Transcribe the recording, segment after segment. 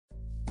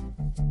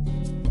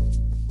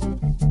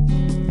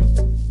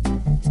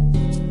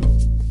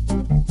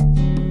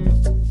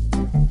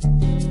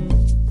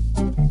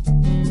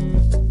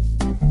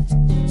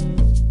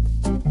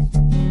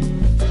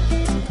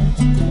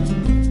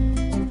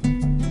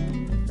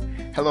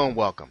Hello and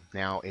welcome.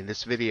 Now in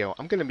this video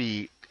I'm going to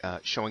be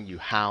showing you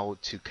how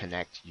to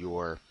connect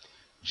your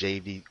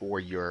JV or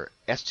your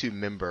S2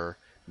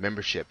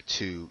 membership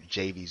to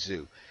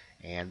JVZoo.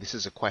 And this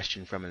is a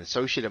question from an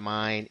associate of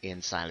mine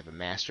inside of a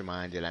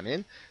mastermind that I'm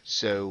in.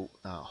 So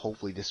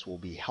hopefully this will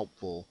be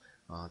helpful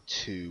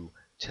to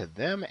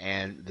them,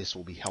 and this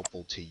will be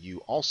helpful to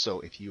you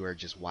also if you are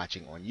just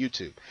watching on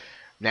YouTube.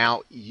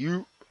 Now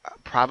you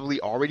probably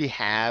already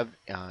have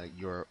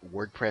your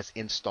WordPress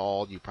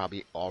installed. You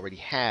probably already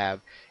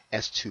have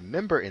S2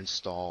 member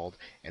installed,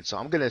 and so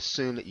I'm going to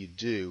assume that you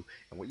do.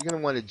 And what you're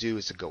going to want to do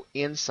is to go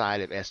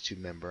inside of S2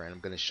 member, and I'm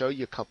going to show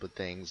you a couple of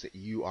things that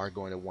you are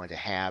going to want to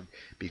have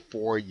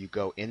before you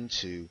go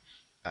into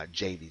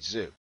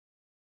JVZoo.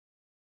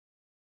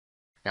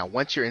 Now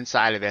once you're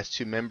inside of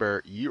S2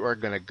 member, you are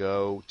going to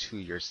go to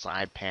your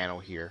side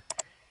panel here.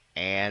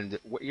 And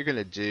what you're going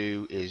to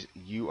do is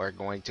you are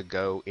going to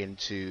go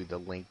into the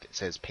link that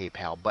says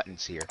PayPal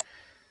buttons here.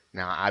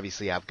 Now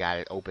obviously I've got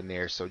it open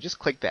there, so just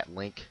click that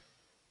link.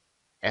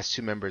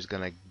 S2 member is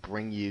going to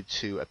bring you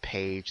to a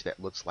page that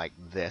looks like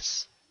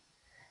this.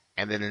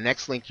 And then the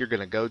next link you're going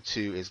to go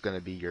to is going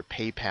to be your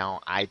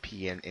PayPal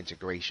IPN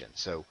integration.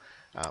 So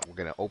we're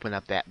going to open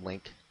up that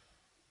link.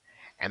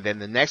 And then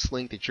the next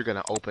link that you're going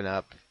to open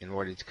up in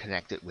order to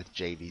connect it with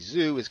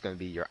JVZoo is going to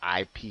be your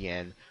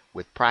IPN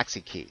with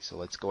proxy key. So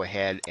let's go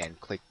ahead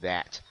and click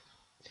that.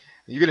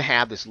 You're going to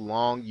have this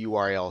long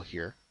URL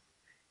here,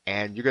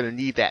 and you're going to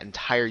need that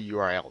entire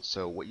URL.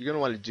 So what you're going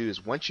to want to do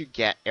is once you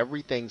get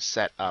everything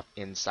set up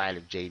inside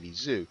of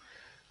JVZoo,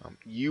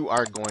 you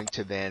are going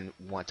to then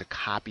want to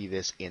copy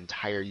this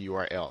entire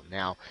URL.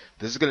 Now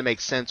this is going to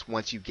make sense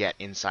once you get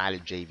inside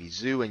of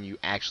JVZoo and you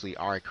actually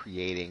are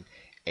creating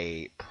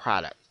a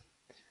product.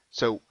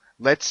 So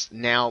let's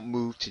now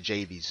move to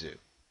JVZoo.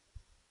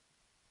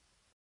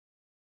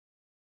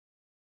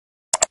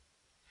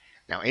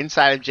 Now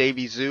inside of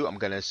JVZoo, I'm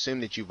going to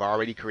assume that you've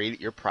already created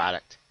your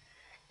product.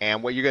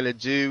 And what you're going to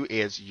do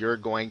is you're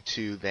going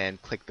to then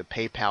click the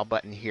PayPal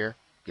button here.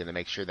 You're going to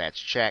make sure that's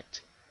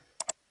checked.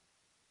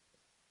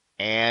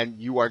 And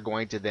you are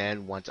going to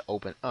then want to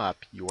open up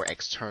your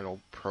external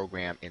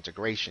program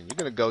integration. You're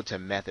going to go to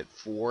method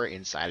 4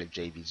 inside of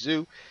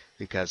JVZoo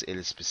because it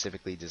is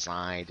specifically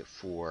designed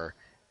for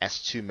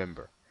S2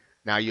 member.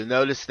 Now you'll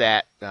notice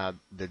that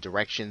the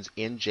directions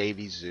in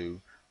JVZoo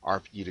are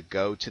for you to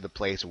go to the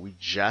place where we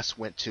just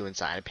went to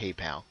inside of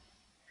PayPal,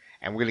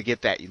 and we're going to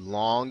get that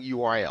long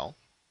URL,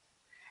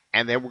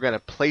 and then we're going to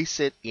place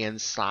it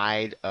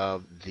inside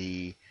of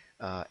the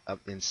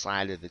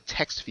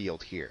text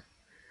field here.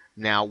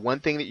 Now one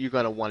thing that you're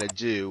going to want to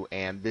do,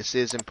 and this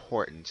is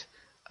important,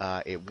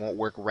 it won't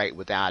work right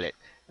without it.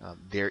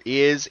 There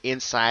is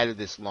inside of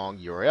this long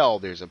URL,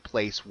 there's a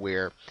place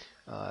where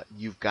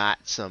you've got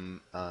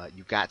some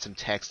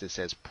text that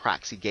says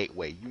proxy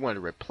gateway. You want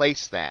to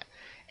replace that,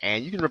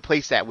 and you can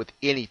replace that with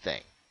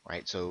anything,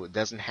 right? So it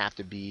doesn't have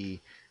to be,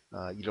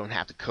 you don't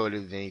have to code it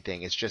with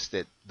anything. It's just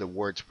that the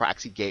words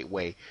proxy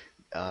gateway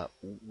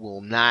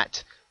will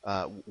not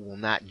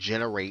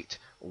generate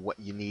what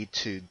you need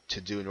to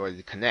do in order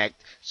to connect.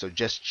 So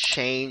just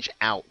change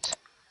out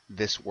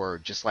this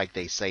word, just like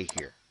they say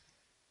here.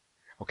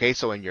 Okay,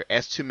 so in your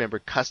S2 member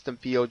custom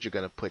field, you're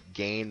going to put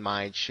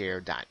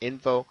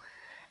gainmindshare.info.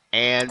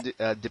 And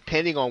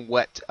depending on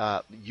what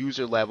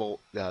user level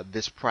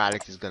this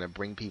product is going to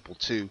bring people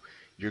to,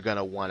 you're going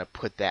to want to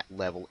put that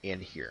level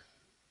in here.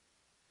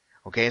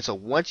 Okay, and so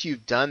once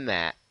you've done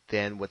that,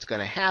 then what's going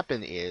to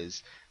happen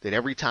is that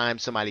every time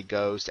somebody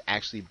goes to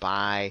actually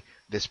buy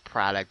this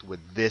product with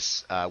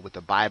this with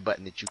the buy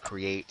button that you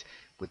create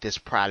with this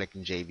product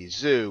in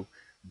JVZoo,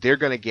 they're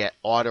going to get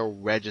auto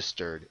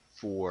registered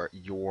for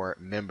your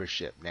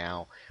membership.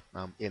 Now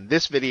in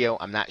this video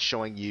I'm not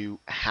showing you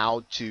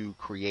how to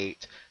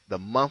create the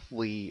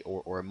monthly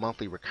or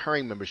monthly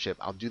recurring membership.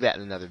 I'll do that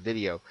in another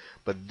video,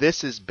 but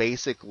this is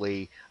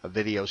basically a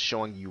video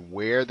showing you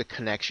where the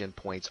connection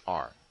points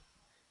are.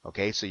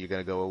 Okay, so you're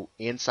going to go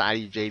inside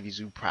of your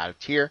JVZoo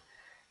product here,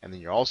 and then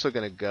you're also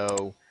going to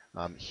go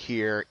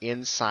here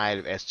inside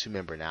of S2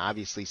 member. Now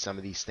obviously some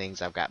of these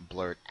things I've got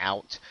blurred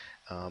out,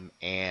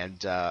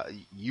 and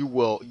you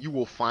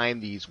will find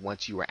these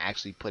once you are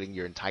actually putting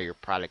your entire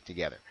product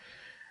together.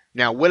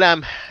 Now what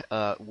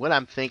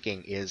I'm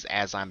thinking is,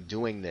 as I'm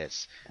doing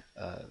this,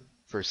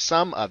 for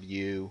some of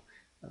you,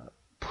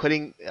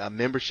 putting a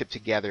membership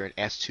together in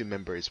S2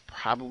 member is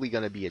probably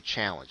going to be a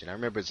challenge. And I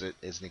remember it's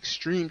an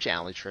extreme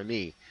challenge for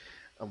me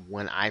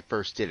when I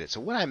first did it.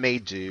 So what I may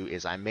do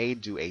is I may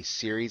do a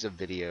series of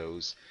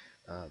videos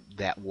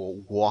that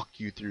will walk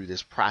you through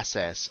this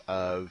process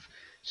of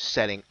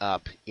setting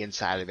up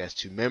inside of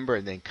S2 Member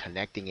and then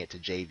connecting it to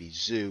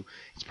JVZoo.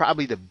 It's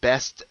probably the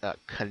best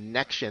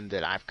connection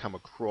that I've come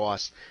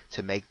across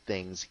to make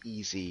things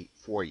easy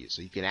for you.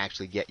 So you can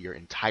actually get your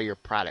entire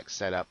product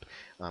set up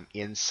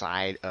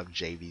inside of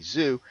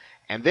JVZoo.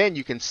 And then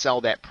you can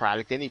sell that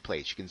product any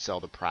place. You can sell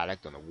the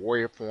product on the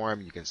Warrior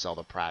Forum. You can sell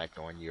the product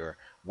on your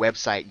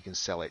website. You can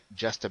sell it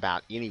just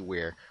about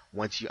anywhere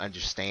once you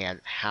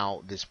understand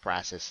how this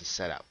process is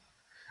set up.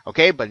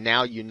 Okay, but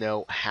now you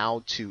know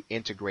how to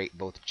integrate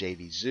both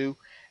JVZoo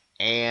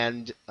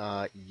and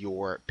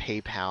your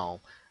PayPal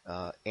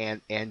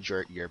and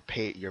your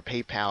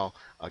PayPal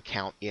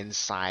account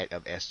inside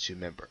of S2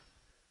 Member.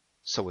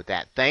 So with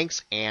that,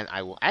 thanks, and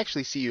I will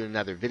actually see you in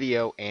another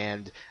video,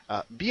 and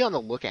be on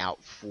the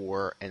lookout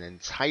for an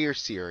entire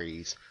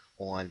series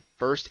on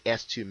first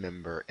S2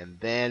 Member and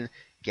then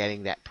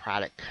getting that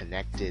product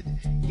connected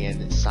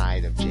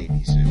inside of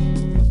JVZoo.